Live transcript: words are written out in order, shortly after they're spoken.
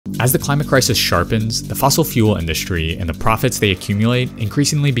As the climate crisis sharpens, the fossil fuel industry and the profits they accumulate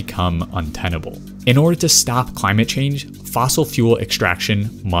increasingly become untenable. In order to stop climate change, fossil fuel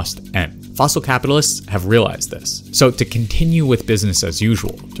extraction must end. Fossil capitalists have realized this. So to continue with business as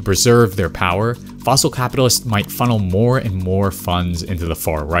usual, to preserve their power, fossil capitalists might funnel more and more funds into the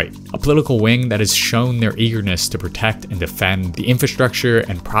far right, a political wing that has shown their eagerness to protect and defend the infrastructure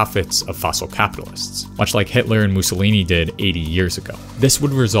and profits of fossil capitalists, much like Hitler and Mussolini did 80 years ago. This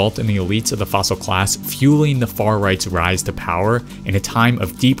would result in the elites of the fossil class fueling the far right's rise to power in a time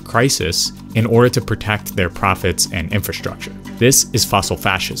of deep crisis in order to protect their profits and infrastructure. This is fossil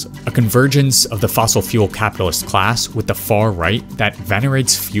fascism, a convergence of the fossil fuel capitalist class with the far right that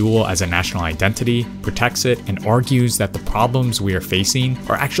venerates fuel as a national identity, protects it, and argues that the problems we are facing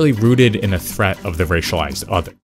are actually rooted in the threat of the racialized other.